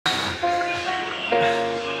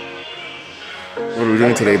What are we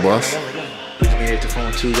doing today, boss? We made it to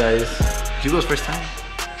phone 2, guys. Hugo's first time.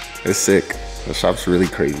 It's sick. The shop's really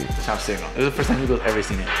crazy. The shop's sick. It was the first time Hugo's ever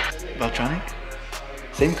seen it. Valtronic?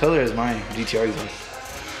 Same color as mine, GTR exhaust.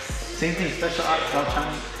 Same thing, special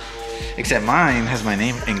Valtronic. Except mine has my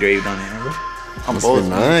name engraved on it, remember? On both.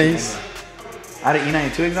 Nice. I had an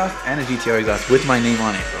E92 exhaust and a GTR exhaust with my name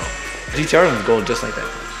on it, bro. GTR was gold just like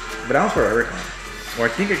that. But that was for a Huracan. Or I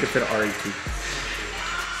think I could fit an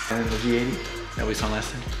R82. And then the G80 that we saw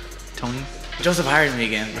last time. Tony. Joseph hired me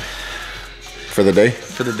again. For the day?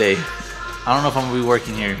 For the day. I don't know if I'm gonna be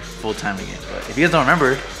working here full time again, but if you guys don't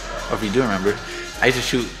remember, or if you do remember, I used to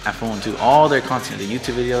shoot at phone 2 all their content, the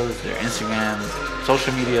YouTube videos, their Instagrams,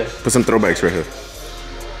 social media. Put some throwbacks right here.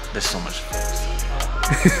 There's so much.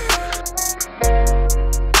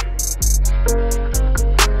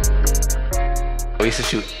 We used to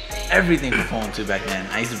shoot everything for phone 2 back then.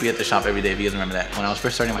 I used to be at the shop every day, if you guys remember that, when I was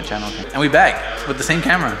first starting my channel. And we back with the same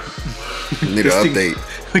camera. Need an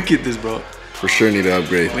update. Look at this, bro. For sure need to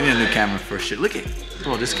upgrade. We need a new camera for sure. Look at,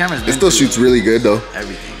 bro, this camera's been It still shoots really good though.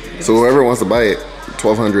 Everything. So whoever wants to buy it,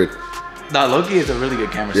 1200. Nah, Loki is a really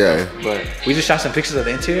good camera. Yeah. But we just shot some pictures of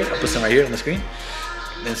the interior. I'll put some right here on the screen.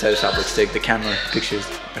 The inside of the shop looks sick. The camera pictures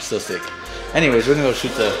are still sick. Anyways, we're gonna go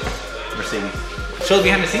shoot the Mercedes. Show us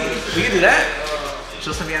behind the scenes. We can do that.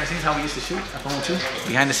 Show some behind the scenes how we used to shoot at phone 2.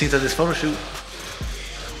 Behind the scenes of this photo shoot.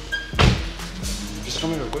 Just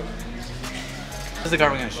come here real quick. This is the car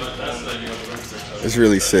we're gonna shoot. It's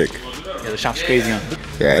really sick. Yeah, the shop's crazy on.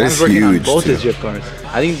 Yeah, it's working huge. on both his drift cars.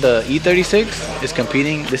 I think the E36 is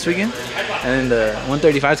competing this weekend, and then the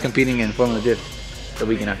 135 is competing in Formula Drift the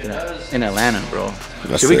weekend after that in Atlanta, bro.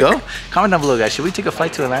 That's Should we sick. go? Comment down below, guys. Should we take a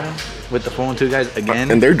flight to Atlanta with the 412 guys again?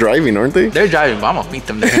 And they're driving, aren't they? They're driving, but I'm gonna beat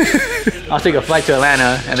them there. I'll take a flight to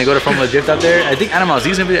Atlanta and then go to Formula Drift out there. I think Adam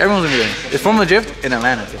Alzi's gonna be there. Everyone's gonna be there. It's Formula Drift in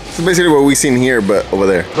Atlanta. So basically what we seen here, but over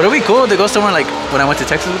there. But it'd be cool to go somewhere like when I went to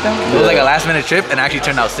Texas with them. It was like a last minute trip and it actually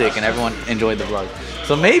turned out sick and everyone enjoyed the vlog.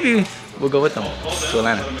 So maybe we'll go with them to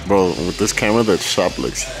Atlanta. Bro, with this camera, the shop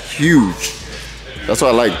looks huge. That's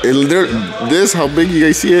what I like. This, how big you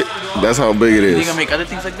guys see it, that's how big it You is. think I'll make other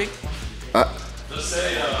things like big?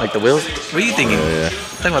 Like the wheels? What are you thinking? Yeah.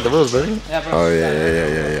 Talking about the wheels, brother? Yeah, bro. Oh,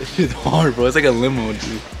 yeah. It's hard, bro. It's like a limo,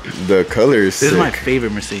 dude. The color is sick. This is my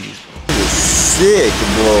favorite Mercedes, bro. This is sick,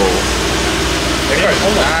 bro. That car is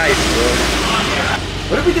nice, bro.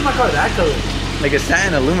 What if we did my car that color? Like a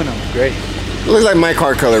satin aluminum. Great. It looks like my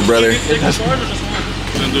car color, brother.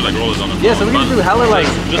 Do like rollers on it. Yeah, so we're gonna do hella like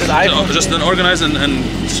just then organize and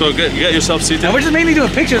so get yourself seated. And we're just mainly doing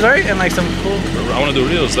pictures, right? And like some cool. I want to do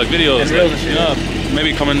reels, like videos, And reels and shit. yeah,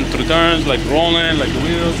 maybe coming through turns, like rolling, like the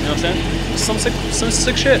wheels. You know what I'm saying? Some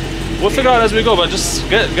sick shit. We'll figure out as we go, but just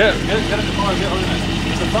get in the car and get organized.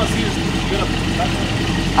 It's the front seat is good up.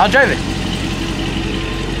 I'll drive it.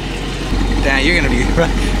 Damn, you're gonna be.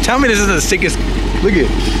 Tell me this is the sickest. Look at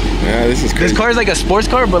it. Yeah, this is crazy. This car is like a sports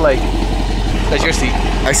car, but like that's your seat.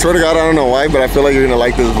 I swear to God, I don't know why, but I feel like you're gonna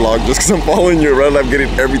like this vlog just because I'm following you around. I'm getting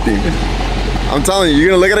everything. I'm telling you, you're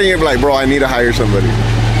gonna look at it and you're like, bro, I need to hire somebody.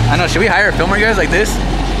 I know. Should we hire a filmer, guys, like this?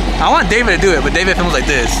 I want David to do it, but David films like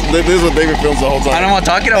this. This is what David films the whole time. I don't want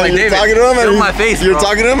to talk it. I'm like, You're David, talking to him and film my face, You're bro.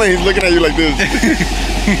 talking to him and he's looking at you like this.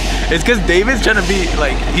 It's because David's trying to be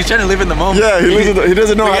like, he's trying to live in the moment. Yeah, he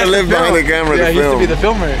doesn't know how to live behind the camera Yeah, to he used to film. be the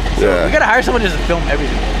filmer. So Yeah. we gotta hire someone just to film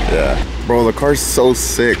everything. Yeah. Bro, the car's so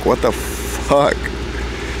sick. What the fuck?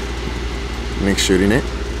 Nick's shooting it.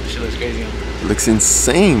 Shit looks crazy. Huh? Looks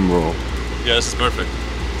insane, bro. Yeah, this is perfect.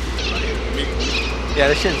 Yeah,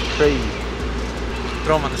 this shit's crazy.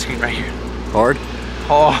 Throw him on the screen right here. Hard?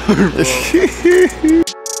 Hard, bro.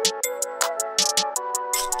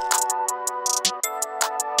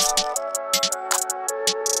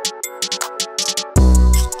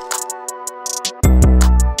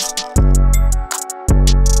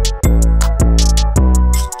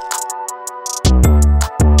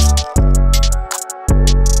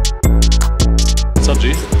 What's up,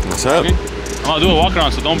 G? What's up? Okay. I'm gonna do a walk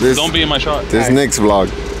around, so don't be in my shot. This Nick's vlog.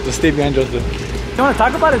 Just stay behind Joseph. You wanna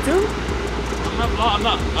talk about it too? I'm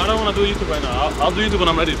not. I don't want to do YouTube right now. I'll do YouTube when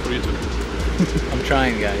I'm ready for YouTube. I'm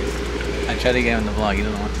trying, guys. I try to get him in the vlog. He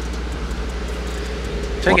doesn't want to.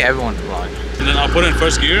 Try to get everyone in the vlog. And then I'll put it in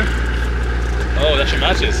first gear. Oh, that shit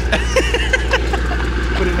matches.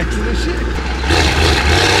 Put it next to this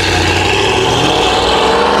shit.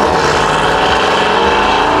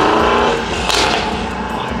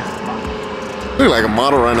 Look like a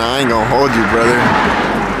model right now. I ain't gonna hold you, brother.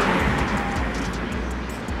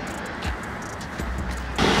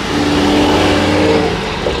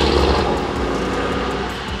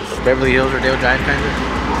 Beverly Hills, Rodeo Drive, kind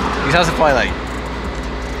of. These houses are probably like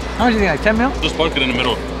How much do you think? Like 10 mil? Just park it in the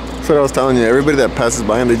middle. That's what I was telling you. Everybody that passes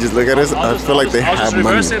by and they just look at us, I feel like they I'll have just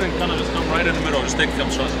reverse money. it and kind of just come right in the middle. Just take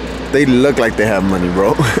them shots. They look like they have money, bro.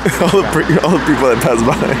 all the people that pass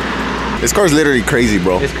by. This car's literally crazy,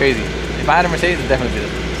 bro. It's crazy. If I had a Mercedes, it'd definitely be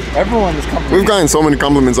this. Everyone is complimenting. We've gotten so many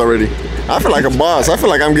compliments already. I feel like a boss. I feel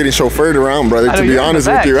like I'm getting chauffeured around, brother, to be honest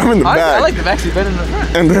with you. I'm in the back. I like the back seat better than the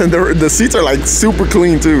front. And then the seats are like super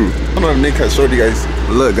clean too. I don't know if Nick has showed you guys.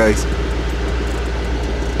 Look, guys.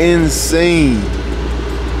 Insane.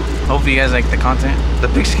 Hopefully you guys like the content. The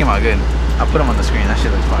pictures came out good. I'll put them on the screen. That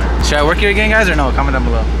shit looks fire. Should I work here again, guys, or no? Comment down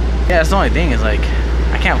below. Yeah, that's the only thing is like,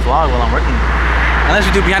 I can't vlog while I'm working. Unless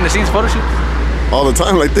we do behind the scenes photo shoots. All the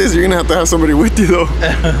time like this, you're gonna have somebody with you though.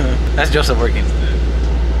 That's Joseph working.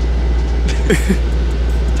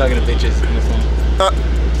 Talking to bitches on the phone.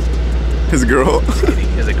 His girl. Just kidding.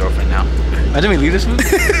 He has a girlfriend now. Imagine we leave this food.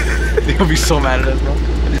 They're gonna be so mad at us, bro.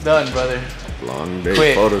 It's done, brother. Long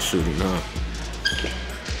day photo shooting, huh?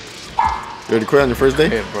 You ready to quit on your first day?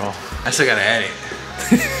 Yeah, bro. I still gotta edit.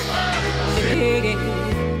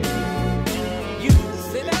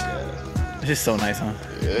 This is so nice, huh?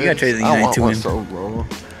 Yeah. You gotta trade the I United want to one win. so, bro.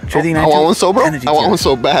 I want one so, bro. I want one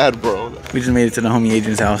so bad, bro. We just made it to the homie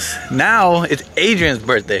Adrian's house. Now it's Adrian's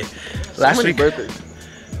birthday. Last week, birthdays.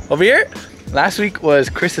 Over here, last week was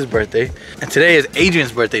Chris's birthday, and today is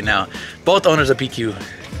Adrian's birthday. Now, both owners of PQ.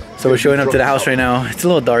 So we're showing up to the house right now. It's a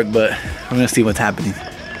little dark, but we're gonna see what's happening.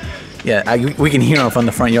 Yeah, we can hear them from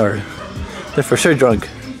the front yard. They're for sure drunk.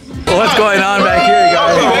 What's going on back here,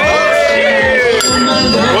 guys?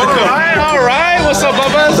 All right. What's up,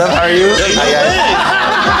 Bubba? What's up? How are you?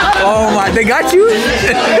 Oh my, they got you?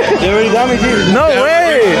 They already got me, dude. No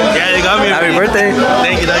way! Yeah, they got me. Happy birthday.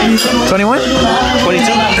 Thank you, thank you. 21? 22.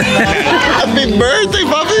 Happy birthday,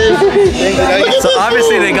 puppy! So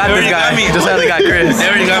obviously they got this guy, just how they got Chris. They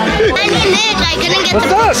already got me. FindingNick, I couldn't get What's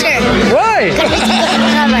the up? picture. Why?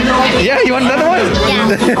 Yeah, you want another one?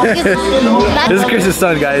 Yeah. This is Chris's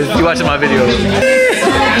son, guys. You watching my video.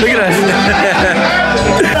 Look at us.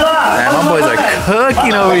 Man, my boys are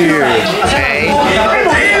cooking over here. Hey.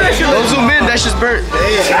 Don't zoom in, that's just burnt.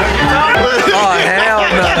 Oh, hell no.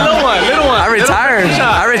 Little one. I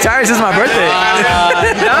retired since my birthday.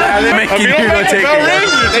 Making you go take it.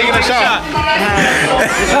 You're taking a shot.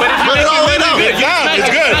 Put it all the way down. It's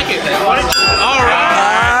good. All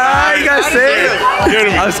right. You guys say it?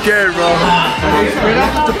 I'm scared, bro.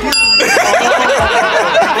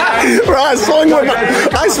 Bro, I swung at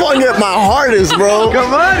my hardest, bro.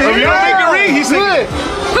 Come on, If you don't make a ring, he's good.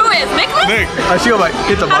 Who is? Nicholas? Nick. I should like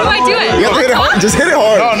hit the How bottom. do I do it? You gotta hit it hard. Just hit it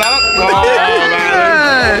hard. No, not. Oh,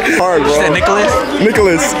 man. Hard, bro. Is that Nicholas?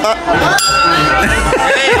 Nicholas. Hey,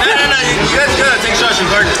 no. You guys gotta take shots in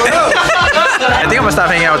garden. I think I'm gonna stop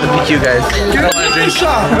hanging out with the PQ guys. I don't wanna drink.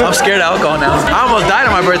 I'm scared of alcohol now. I almost died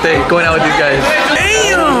on my birthday going out with these guys.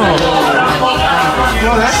 Damn!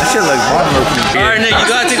 That shit looks bomb looking. All right, Nick, you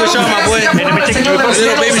gotta take a shot, my boy. Hey, let me take a little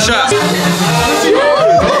baby shot.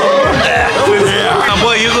 My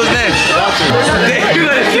boy, you go next. Like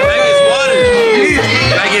it's water.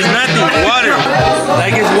 Like it's nothing. Water.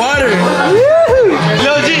 Like it's water.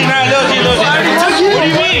 Lil G. What do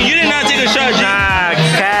you mean? You did not take a shot, G.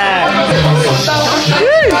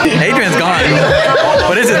 Adrian's gone,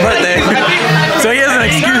 but it's his birthday, so he has an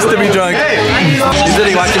excuse to be drunk. He's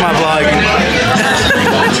literally watching my vlog.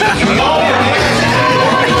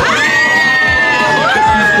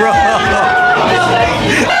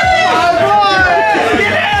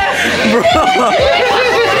 Bro.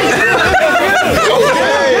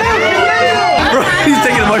 Bro, he's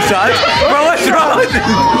taking more shots. Bro, what's wrong with you?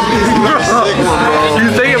 Bro,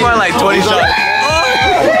 he's taking more like 20 shots.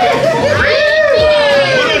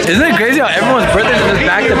 Isn't it crazy how everyone's birthdays are just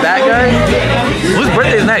back to back, guys? Whose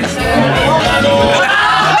birthday is next?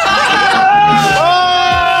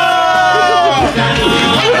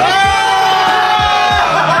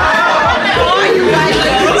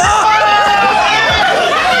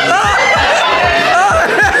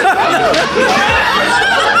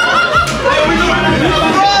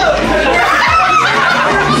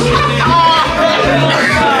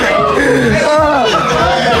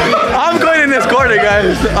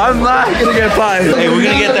 I'm not gonna get five. Hey, we're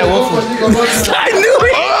gonna get that one for. I knew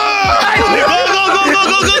it! I knew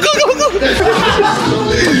Go!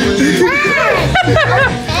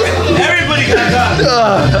 Everybody got got.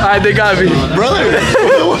 Alright, they got me. Brother.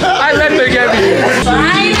 I let them get me.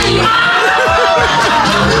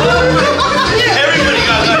 Everybody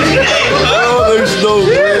got got. Oh, there's no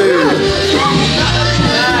way.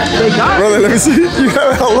 They got Brother, let me see. You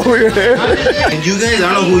gotta all over your hair. And you guys,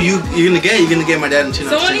 I don't know who you're gonna get. You're gonna get my dad and Chino.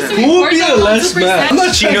 Someone needs to Who would report be the that less 100%. mad? I'm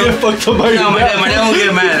not trying to get fucked up by your No, my dad won't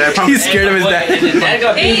get mad. I promise. He's scared of his dad.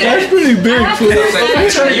 Hey, That's pretty big. I have Fool. I'm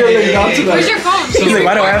trying to get laid out to where's that. your phone? He's like,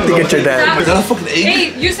 why do I have to get your dad? Is that a fucking egg?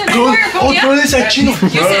 Hey, you said they were your phone, Oh, throw yeah? this at Chino. You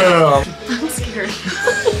said, I'm scared.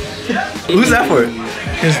 Who's that for?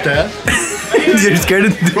 His dad? You're scared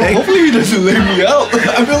of the Bro, hopefully he doesn't lay me out. I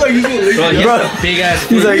feel like he's gonna lay me out. Bro, Big ass.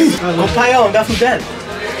 he's like, Go pie out, that's who's dead.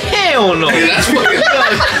 Hell no. That's fucking no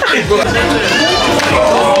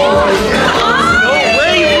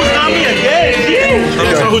way, you got me again.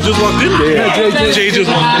 That's not who just walked in? Yeah, Jay just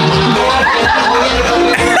walked in.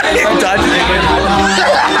 I'm dodging it.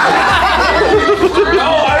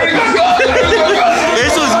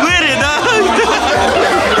 This was with it, dog.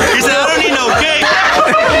 He said, I don't need no cake.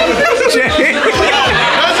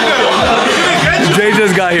 Jay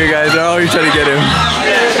just got here, guys. They're always trying to get him.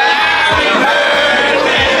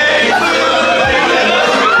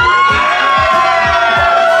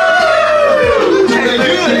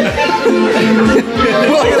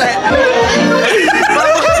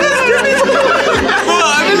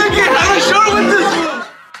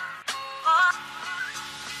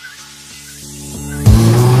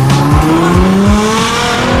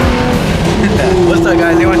 What's up,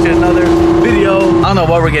 guys? They went to another video. I don't know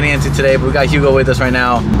what we're getting into today, but we got Hugo with us right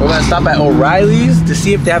now. We're gonna stop at O'Reilly's to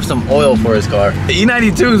see if they have some oil for his car. The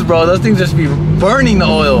E92s, bro, those things just be burning the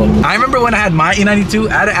oil. I remember when I had my E92,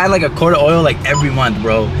 I had to add like a quart of oil like every month,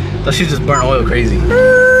 bro. Those shit just burn oil crazy.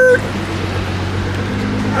 There's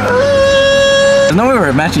no way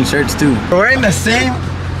we're matching shirts too. We're wearing the same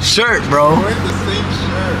shirt, bro. We're in the same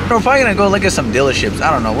shirt. We're probably gonna go look at some dealerships.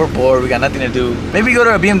 I don't know, we're bored, we got nothing to do. Maybe go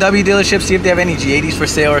to a BMW dealership, see if they have any G80s for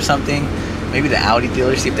sale or something. Maybe the Audi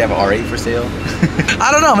dealer, see if they have an R8 for sale.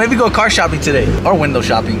 I don't know, maybe go car shopping today. Or window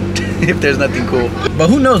shopping, if there's nothing cool. But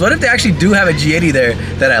who knows, what if they actually do have a G80 there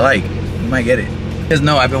that I like? We might get it. You guys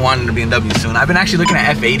know I've been wanting a BMW soon. I've been actually looking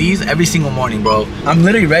at F80s every single morning, bro. I'm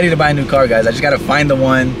literally ready to buy a new car, guys. I just gotta find the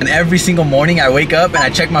one. And every single morning I wake up and I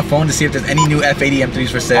check my phone to see if there's any new F80 M3s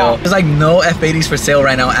for sale. There's like no F80s for sale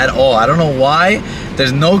right now at all. I don't know why.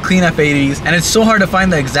 There's no clean F80s. And it's so hard to find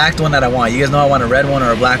the exact one that I want. You guys know I want a red one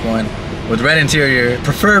or a black one with red interior,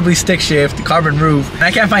 preferably stick shift, carbon roof, and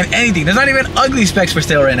I can't find anything. There's not even ugly specs for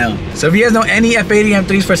sale right now. So if you guys know any F80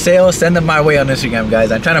 M3s for sale, send them my way on Instagram, guys.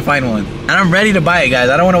 I'm trying to find one. And I'm ready to buy it, guys.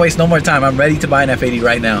 I don't want to waste no more time. I'm ready to buy an F80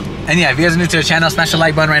 right now. And yeah, if you guys are new to the channel, smash the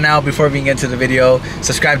like button right now before we get into the video.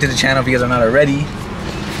 Subscribe to the channel if you guys are not already.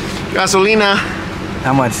 Gasolina.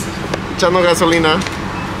 How much? Echando gasolina.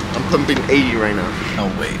 I'm pumping 80 right now. Oh,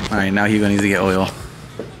 wait. All right, now Hugo needs to get oil.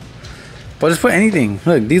 But just put anything.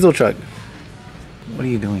 Look, diesel truck. What are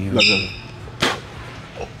you doing here? I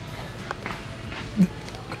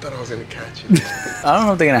thought I was gonna catch you. I don't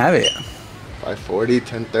know if they're gonna have it. 540,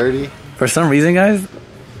 1030. For some reason, guys,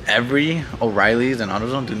 every O'Reilly's and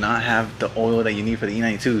AutoZone do not have the oil that you need for the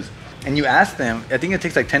E92s. And you ask them, I think it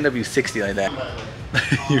takes like 10W60 like that.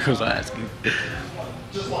 You was asking.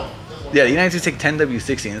 Just one. Yeah, the E92s take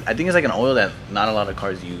 10W60. And I think it's like an oil that not a lot of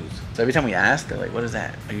cars use. So every time we ask, they're like, what is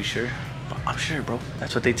that? Are you sure? I'm sure, bro.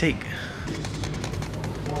 That's what they take.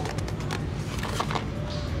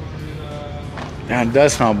 Yeah, it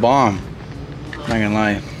does smell bomb. Not gonna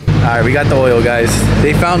lie. Alright, we got the oil, guys.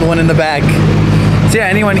 They found one in the back. So yeah,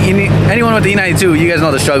 anyone with the E92, you guys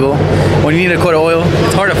know the struggle. When you need a quart of oil,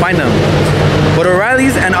 it's hard to find them. But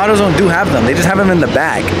O'Reilly's and AutoZone do have them. They just have them in the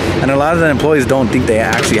back. And a lot of the employees don't think they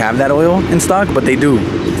actually have that oil in stock, but they do.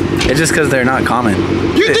 It's just because they're not common.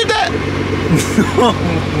 You did that? No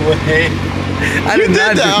way. I did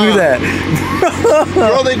not do that.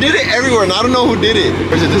 Bro, they did it everywhere and I don't know who did it.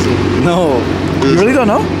 Or is it this one? No. You really don't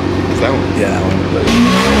know? It's that one. Yeah, that one.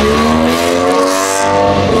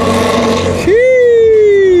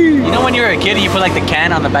 You know when you were a kid and you put like the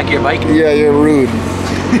can on the back of your bike? Yeah, you're rude.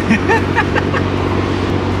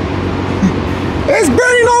 It's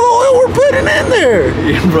burning all the oil we're putting in there.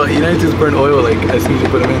 Yeah, bro, you don't just burn oil like as soon as you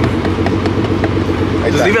put them in.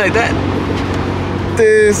 Like Just that. leave it like that.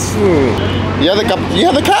 This fool. You have the cap. You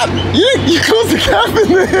have the cap. You close the cap in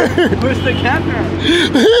there. Where's the cap now?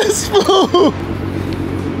 This fool.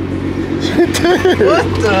 What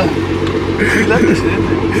the? You left this shit in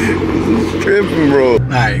there. Tripping, bro.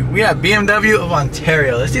 Alright, we have BMW of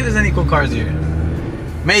Ontario. Let's see if there's any cool cars here.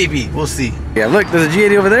 Maybe, we'll see. Yeah, look, there's a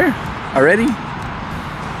G80 over there already.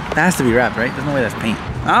 That has to be wrapped, right? There's no way that's paint.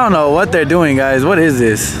 I don't know what they're doing, guys. What is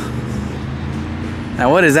this? Now,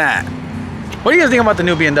 what is that? What do you guys think about the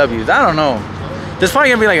new BMWs? I don't know. There's probably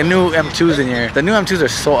gonna be like a new M2s in here. The new M2s are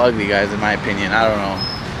so ugly, guys, in my opinion. I don't know.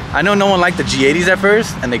 I know no one liked the G80s at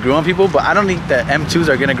first, and they grew on people, but I don't think the M2s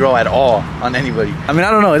are gonna grow at all on anybody. I mean,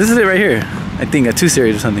 I don't know. This is it right here. I think a 2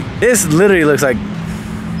 Series or something. This literally looks like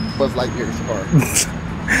Buzz Lightyear's car.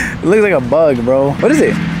 it looks like a bug, bro. What is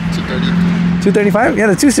it? 230. 235? Yeah,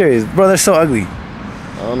 the 2 Series. Bro, they're so ugly.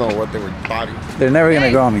 I don't know what they were body. They're never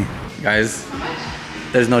gonna grow on me. Guys,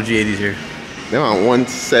 there's no G80s here. They want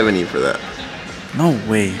 170 for that. No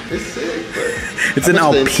way. It's sick, but It's an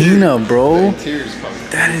Alpina, bro. The interior's coming.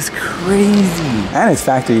 That is crazy. And it's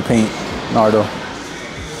factory paint, Nardo.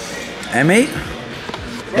 M8?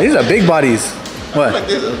 Yeah, these are big bodies. What? Like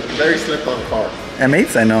this is a very slip-on car.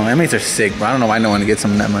 M8s? I know. M8s are sick, but I don't know why no one gets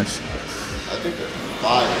them that much. I think they're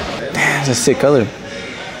 5. Damn, it's a sick color.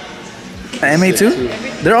 M8 too?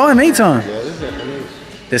 They're all M8s, huh? Yeah, this is an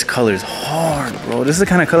M8. This color is hard, bro. This is the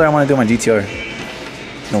kind of color I want to do on my GTR.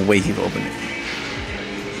 No way he will open it.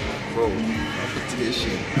 Bro,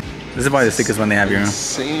 competition. This is probably the sickest one they have here. Huh?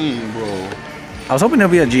 Insane, bro. I was hoping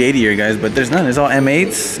there'll be a G80 here, guys, but there's none. It's all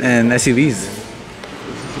M8s and SUVs.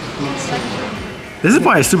 This is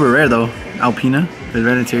probably super rare, though. Alpina, the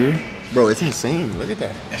red interior. Bro, it's insane. Look at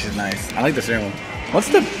that. That's just nice. I like the steering wheel. What's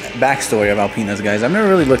the backstory of Alpinas, guys? I've never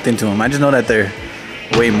really looked into them. I just know that they're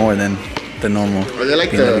way more than the normal. Are they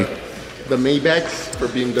like BMW. the Maybachs for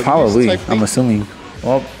BMW? Probably, type thing? I'm assuming.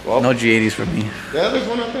 Well, no G80s for me. Yeah, there's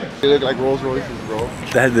one up there. They look like Rolls Royces, bro.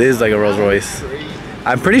 That is like a Rolls Royce.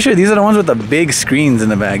 I'm pretty sure these are the ones with the big screens in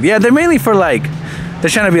the back. Yeah, they're mainly for like, they're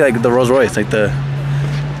trying to be like the Rolls Royce, like the,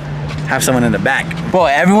 have someone in the back. Bro,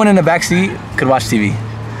 everyone in the back seat could watch TV.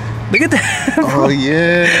 Look at that. Oh,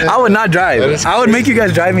 yeah. I would not drive. I would make you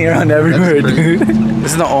guys drive me around everywhere, dude.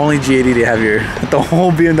 This is the only G80 they have here. The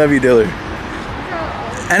whole BMW dealer.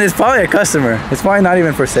 And it's probably a customer. It's probably not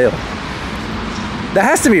even for sale. That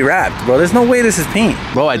has to be wrapped, bro. There's no way this is paint.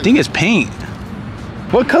 Bro, I think it's paint.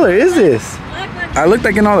 What color is this? I looked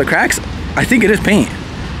like in all the cracks. I think it is paint.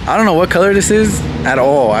 I don't know what color this is at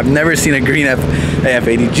all. I've never seen a green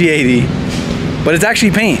F80, G80. But it's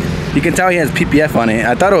actually paint. You can tell he has PPF on it.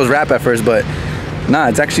 I thought it was wrap at first, but nah,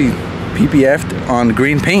 it's actually PPF'd on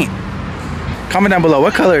green paint. Comment down below,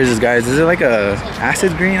 what color is this, guys? Is it like a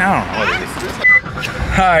acid green? I don't know what it is.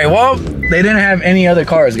 All right, well, they didn't have any other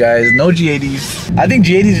cars, guys. No G80s. I think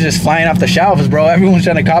G80s are just flying off the shelves, bro. Everyone's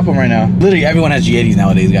trying to cop them right now. Literally, everyone has G80s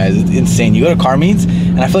nowadays, guys. It's insane. You go to car meets,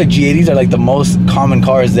 and I feel like G80s are like the most common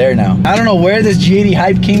cars there now. I don't know where this G80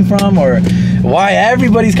 hype came from or why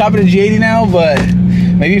everybody's copying a G80 now, but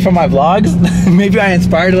maybe from my vlogs. Maybe I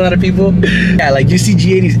inspired a lot of people. Yeah, like you see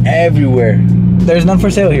G80s everywhere. There's none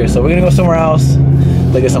for sale here, so we're gonna go somewhere else.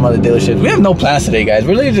 Look at some other dealerships. We have no plans today, guys.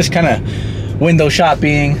 We're literally just kind of window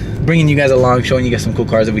shopping, bringing you guys along, showing you guys some cool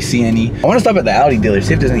cars if we see any. I want to stop at the Audi dealer,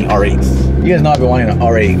 see if there's any R8s. You guys know I've been wanting an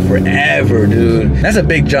R8 forever, dude. That's a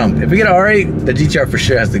big jump. If we get an R8, the GTR for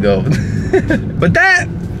sure has to go. But that,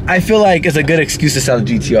 I feel like, is a good excuse to sell the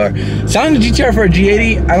GTR. Selling the GTR for a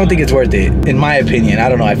G80, I don't think it's worth it, in my opinion. I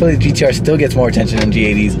don't know. I feel like GTR still gets more attention than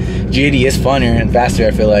G80s. G80 is funner and faster,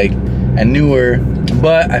 I feel like, and newer.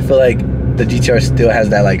 But I feel like the GTR still has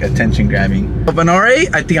that like attention grabbing. But an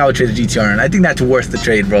R8, I think I would trade the GTR, and I think that's worth the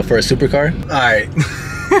trade, bro, for a supercar. All right.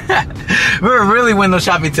 We're really window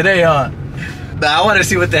shopping today, huh? But I want to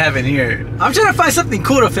see what they have in here. I'm trying to find something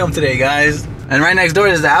cool to film today, guys. And right next door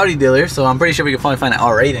is the Audi dealer, so I'm pretty sure we can probably find an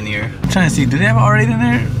R8 in here. I'm trying to see, do they have an R8 in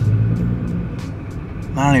there?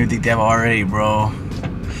 I don't even think they have an R8, bro. All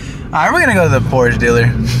right, we're gonna go to the Porsche dealer.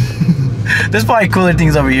 There's probably cooler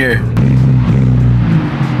things over here.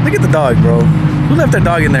 Look at the dog, bro. Who left their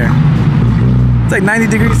dog in there? It's like 90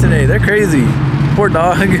 degrees today. They're crazy. Poor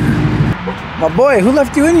dog. My boy, who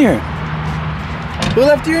left you in here? Who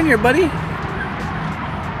left you in here, buddy?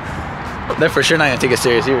 They're for sure not gonna take us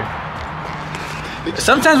serious here.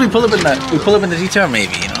 Sometimes we pull up in the GTR,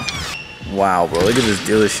 maybe, you know. Wow, bro, look at this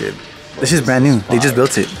dealership. This is brand new. They just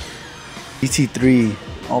built it. GT3,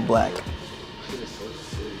 all black.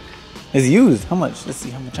 It's used. How much? Let's see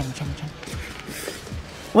how much.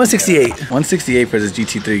 168. 168 for this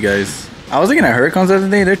GT3, guys. I was looking at Huracans the other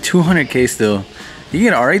day. They're 200K still. You can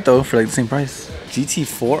get an R8 though for like the same price.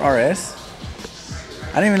 GT4 RS.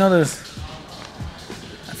 I didn't even know this.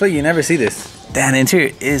 I feel like you never see this. Damn, the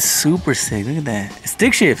interior is super sick. Look at that. It's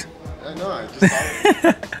stick shift. I know. I just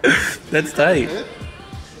thought it. That's tight.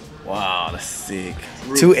 Wow, that's sick.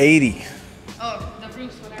 280. Oh, the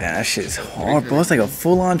roof's whatever. Damn, that shit's hard, bro. It's like a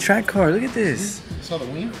full-on track car. Look at this. You saw the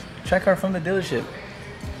wing? Track car from the dealership.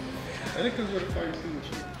 I think it's with a fire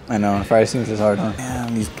extinguisher. I know, fire extinguisher is hard, huh?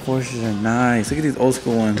 Damn, these Porsches are nice. Look at these old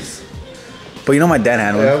school ones. But you know my dad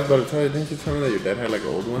had one. Yeah, I was about to tell you, didn't you tell me that your dad had like an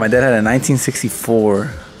old one? My dad had a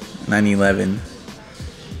 1964 911.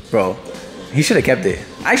 Bro, He should have kept it.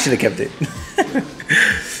 I should have kept it.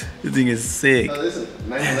 This thing is sick.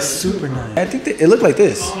 Man, it's super nice. I think it looked like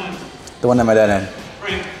this. The one that my dad had.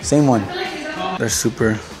 Same one. They're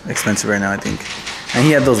super expensive right now, I think. And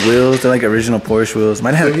he had those wheels. They're like original Porsche wheels.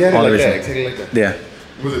 Might have all original. Yeah.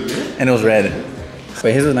 Was it new? And it was red.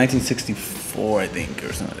 But his was 1964, I think,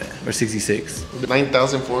 or something like that. Or 66.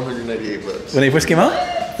 $9,498. When they first came out?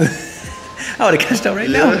 I would have cashed out right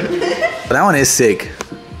now. But that one is sick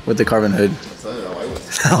with the carbon hood.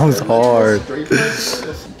 That was hard.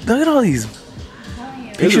 Look at all these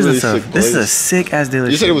pictures and stuff. This is a sick ass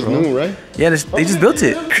dealership. You said it was new, right? Yeah, they just built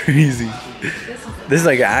it. Crazy. This is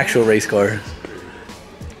like an actual race car.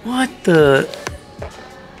 What the?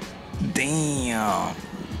 Damn.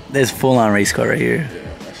 There's full on race car right here.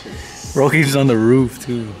 Rocky's on the roof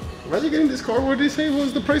too. Imagine getting this car. What did they say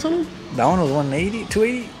was the price on it? That one was 180,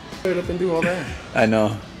 280. Tear it up and do all that. I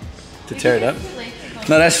know. To tear it up.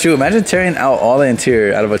 No, that's true. Imagine tearing out all the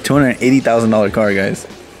interior out of a $280,000 car, guys.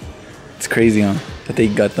 It's crazy, huh? That they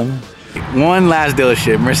got them. One last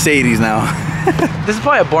dealership, Mercedes now. This is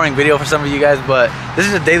probably a boring video for some of you guys, but this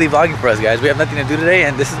is a daily vlogging for us, guys. We have nothing to do today,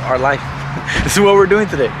 and this is our life. This is what we're doing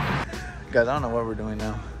today. Guys, I don't know what we're doing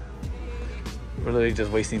now. We're literally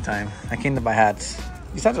just wasting time. I came to buy hats.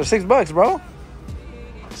 These hats are $6, bro.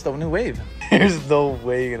 It's the new wave. There's no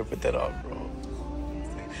way you're gonna put that on, bro.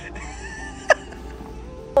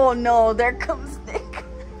 Oh no, there comes Nick.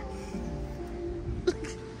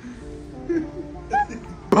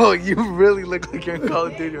 Bro, you really look like you're in Call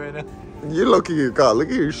of Duty right now. You're lucky you got. Look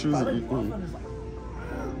at your shoes. I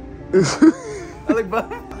look buff.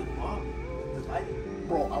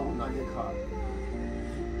 Bro, I will not get caught.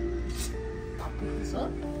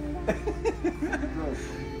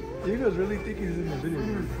 Diego's really thinking he's in the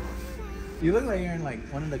video. You look like you're in like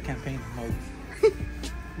one of the campaign modes.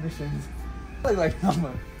 Missions. You look like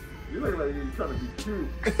Mama. You look like you're trying to be cute.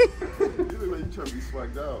 You look like you're trying to be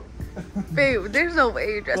swagged out. Babe, there's no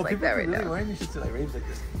way you dress like that right really now. wearing these shit to like raves like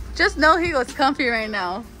this. Just know he looks comfy right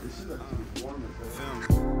now.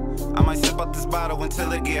 I might sip out this bottle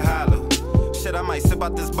until it get hollow. Shit, I might sip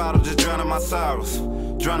out this bottle, just drowning my sorrows.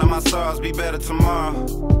 Drowning my sorrows, be better tomorrow.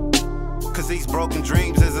 Cause these broken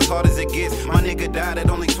dreams is as hard as it gets. My nigga died at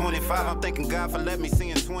only 25. I'm thanking God for letting me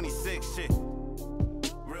see in 26. Shit.